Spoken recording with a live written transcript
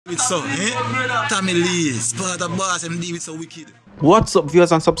It's so, Tommy Lee Sparta boss MD with so wicked. What's up,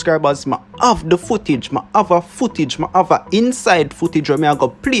 viewers and subscribers? I have the footage, I have a inside footage where I go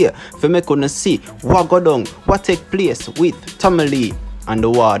play for me to see what go down, what take place with Tommy Lee and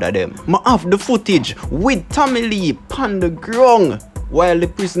the ward of them. I have the footage with Tommy Lee on the ground while the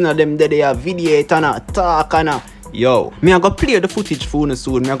prisoner them there they are videate and talk and yo, me I go play the footage for you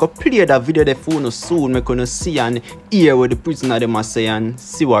soon. Me I go play that video there for you soon. Me gonna see and hear what the prisoner them are say and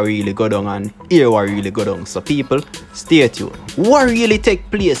see what really go down and hear what really go down. So people, stay tuned. What really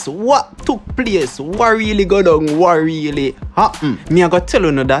take place? What took place? What really go down? What really happen? Me I go tell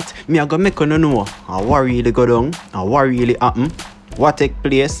you that. Me I go make you know what really go down and what really happen. What take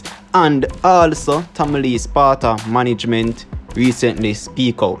place, and also Tommy Lee Sparta management recently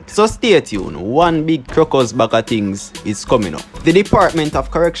speak out. So stay tuned, one big crocus bag of things is coming up. The Department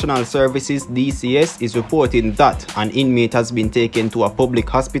of Correctional Services DCS is reporting that an inmate has been taken to a public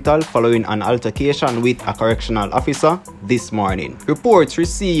hospital following an altercation with a correctional officer this morning. Reports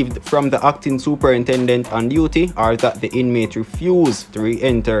received from the acting superintendent on duty are that the inmate refused to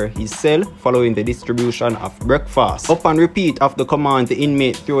re-enter his cell following the distribution of breakfast. Upon repeat of the command, the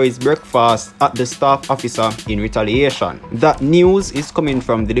inmate threw his breakfast at the staff officer in retaliation. That news is coming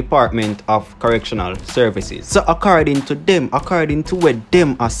from the Department of Correctional Services. So according to them, according to what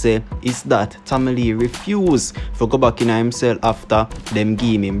them I say, is that Tommy Lee refused to go back in himself after them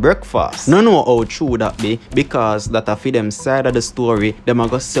give him breakfast. No know how true that be, because that I feed them side of the story, them I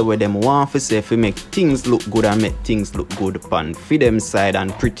go say what them want to say to make things look good and make things look good pan feed them side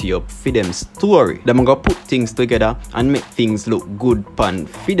and pretty up feed them story. Them I go put things together and make things look good pan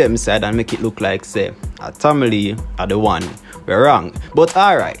feed them side and make it look like say Tommy Lee are the one. We're wrong. But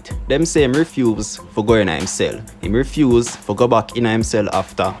alright, them say him refuse for go in himself. Him refuse for go back in himself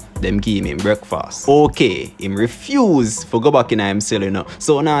after them give him breakfast. Okay, him refuse for go back in himself, you know.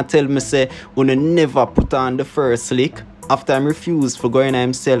 So now tell me say, wanna never put on the first lick. After him refuse for going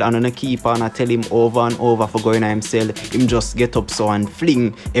himself and on keep on I tell him over and over for going himself, him just get up so and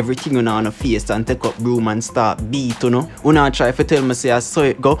fling everything on the face and take up broom and start beat, you know. Una try to tell me say I saw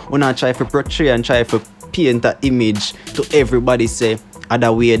it go, una try to portray and try to paint that image to everybody say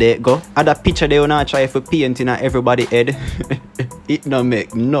other way they go. Other picture they wanna try to paint in everybody head. It no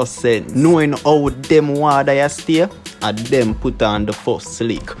make no sense. Knowing how them water stay, and them put on the first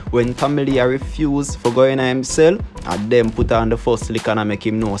lick. When Tommy Lee refuse for going in himself, and them put on the first lick and I make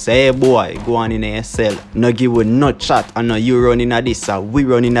him know say, hey boy, go on in your cell. No give you no chat and no you running at this or we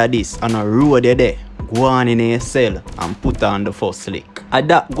running at this and no road there. Go on in your cell and put on the first lick. At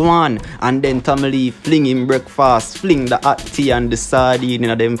that go on, and then Tommy Lee fling him breakfast, fling the hot tea and the sardine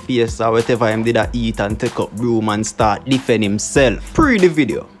in them face or whatever him did eat and take up broom and start defend himself. Pre the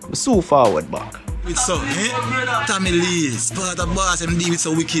video, so forward back. It's so, Tommy Lee Sparta boss MD with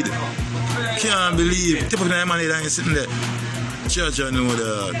so wicked. Can't believe. Tip of the man that is sitting there. Church, I know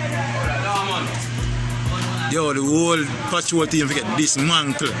that. Yo, the whole patrol team forget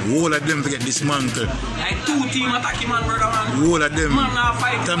dismantle. All of them forget dismantle. Like two team attacking man, brother, man. All of them. Man now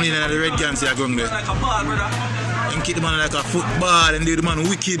fight. Tommy Lee and the red can see are going there. Like a ball, brother. And keep the man like a football and do the man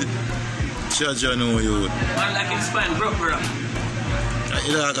wicked. Church, I know you. Man like his spine broke, brother.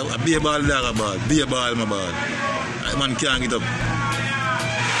 Like a beer ball, like a ball. Beer ball, my ball. That man can't get up.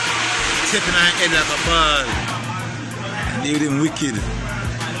 Stepping on head like a ball. And they with him wicked.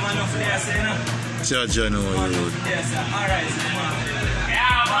 Church, I know you. Yes, alright.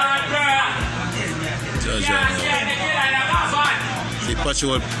 Church, I know. See,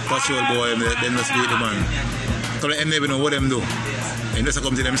 patrol boy, them just beat the man. Because they never know what them do. And just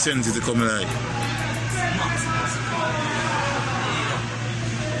come to them senses to come like.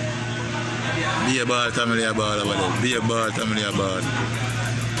 Be a ball, Tommy Lee a ball over there. Be a ball, Tommy Lee a ball.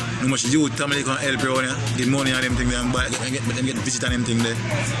 No much youth, Tommy Lee can help you on here. Give money on them thing there and buy, get visit on them thing there.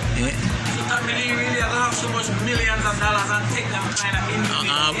 Yeah. So Tommy Lee really have so much millions of dollars and take them kind of in.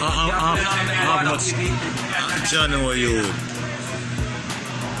 How much? John know you.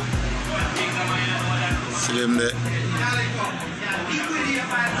 See them there.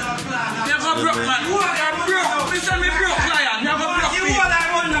 Never broke, man. Who are broke? Listen me broke, lion. Never broke. You all I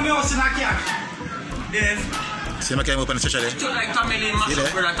want to know, Sinaki. Yes. See my camera up on the church there? Like Tommy Lee,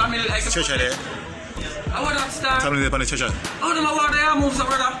 massive brother. Tommy Lee like church there? I want that star. Tommy Lee up on the church. Oh, them are there moves,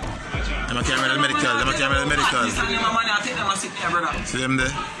 brother. Them a camera medical. Them a camera medical. See them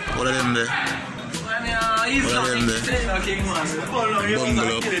there? All of them there? All of them there?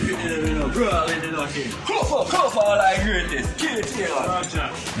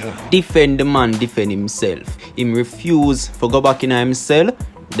 Defend the man, defend himself. Him refuse for go back in himself.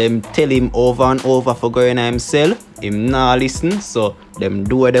 Them tell him over and over for going to himself. him nah listen, so them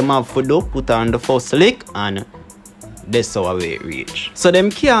do what them have to do, put on the first lick, and that's how we reach. So them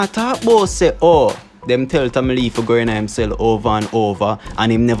can't talk about say, oh, them tell Tommy Lee for going to himself over and over,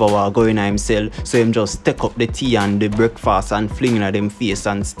 and him never was going to himself, so him just take up the tea and the breakfast and fling it at them face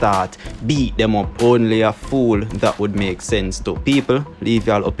and start beat them up. Only a fool that would make sense to people. Leave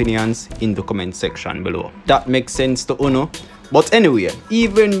your opinions in the comment section below. That makes sense to Uno. But anyway,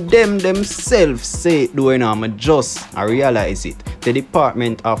 even themselves say it doing I realize it. The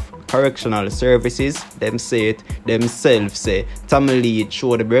Department of Correctional Services, them say it, themselves say Tommy Lee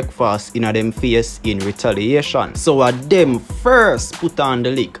show the breakfast in a them face in retaliation. So a them first put on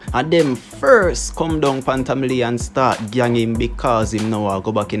the lick, a them first come down pan Tommy Lee and start gang him because him now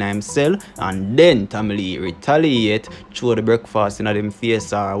go back in himself, and then Tommy Lee retaliate, show the breakfast in a them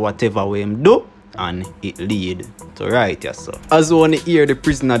face or whatever way him do, and it lead to right, yes sir. As you want to hear the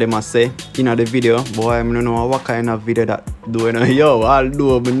prisoner them a say in the video, boy, I don't know what kind of video that doing. Yo,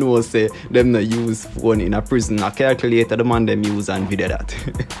 although I know say them not use phone in a prison, a calculator the man them use and video that.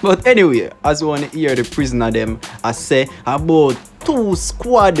 But anyway, as you want to hear the prisoner them I say about 2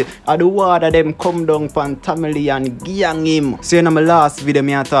 squad of the water them come down pan Tommy Lee and gang him. So in my last video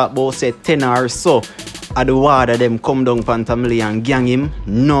me I talk about say 10 or so at the water them come down pan Tommy Lee and gang him.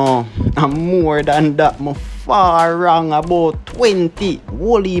 No, I'm more than that. I'm far wrong. About 20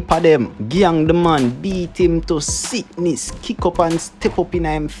 whole heap of them gang the man, beat him to sickness, kick up and step up in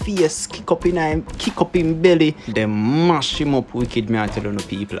him face, kick up in belly. Them mash him up wicked, me I tell you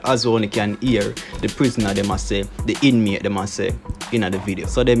people. As one can hear the prisoner them I say, the inmate them I say in the video.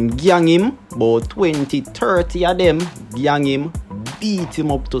 So them gang him, about 20-30 of them gang him, beat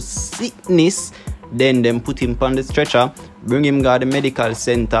him up to sickness. Then them put him on the stretcher, bring him to the medical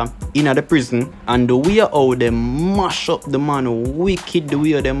center in the prison, and the way how them mash up the man wicked, the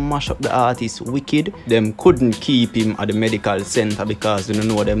way them mash up the artist wicked, them couldn't keep him at the medical center because you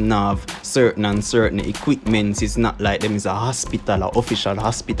know them have certain equipments. It's not like them is a hospital or official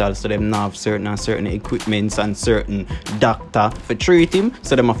hospital, so them have certain equipments and certain doctor for treat him,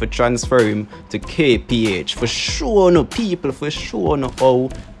 so them have to transfer him to KPH for sure. No people for sure no how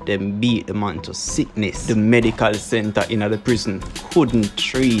them beat the man to sickness. The medical center in the prison couldn't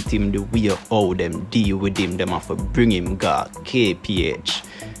treat him the way how them deal with him. Them have to bring him to KPH.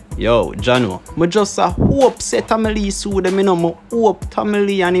 Yo, Jano, I just hope say Tommy Lee sue them, you know. I hope Tommy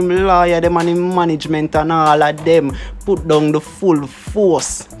Lee and him lawyer them and him management and all of them put down the full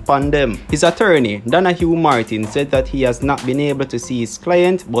force upon them. His attorney, Donahue Martin, said that he has not been able to see his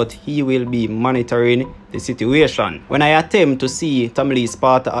client, but he will be monitoring the situation. When I attempt to see Tommy Lee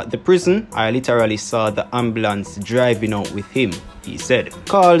Sparta at the prison, I literally saw the ambulance driving out with him, he said.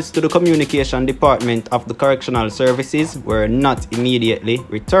 Calls to the communication department of the correctional services were not immediately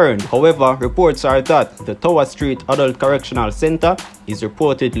returned. However, reports are that the Tower Street Adult Correctional Center is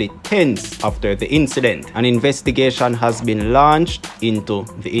reportedly tense after the incident. An investigation has been launched into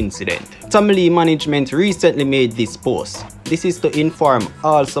the incident. Tommy Lee management recently made this post. This is to inform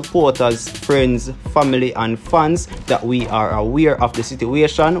all supporters, friends, family and fans that we are aware of the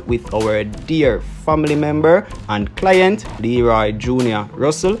situation with our dear family member and client Leroy Jr.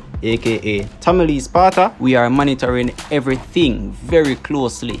 Russell, aka Tommy Lee Sparta. We are monitoring everything very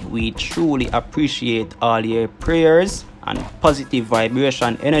closely. We truly appreciate all your prayers and positive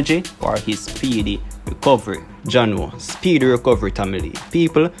vibration energy for his speedy recovery. Jano, speedy recovery Tommy Lee.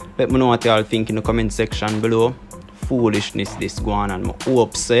 People, let me know what y'all think in the comment section below. Foolishness this go on, and I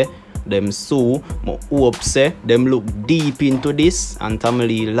hope say them sue, I hope say them look deep into this and Tommy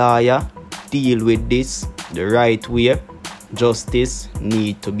Lee lawyer deal with this the right way. Justice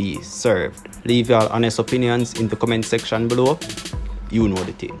need to be served. Leave your honest opinions in the comment section below. You know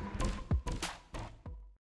the thing.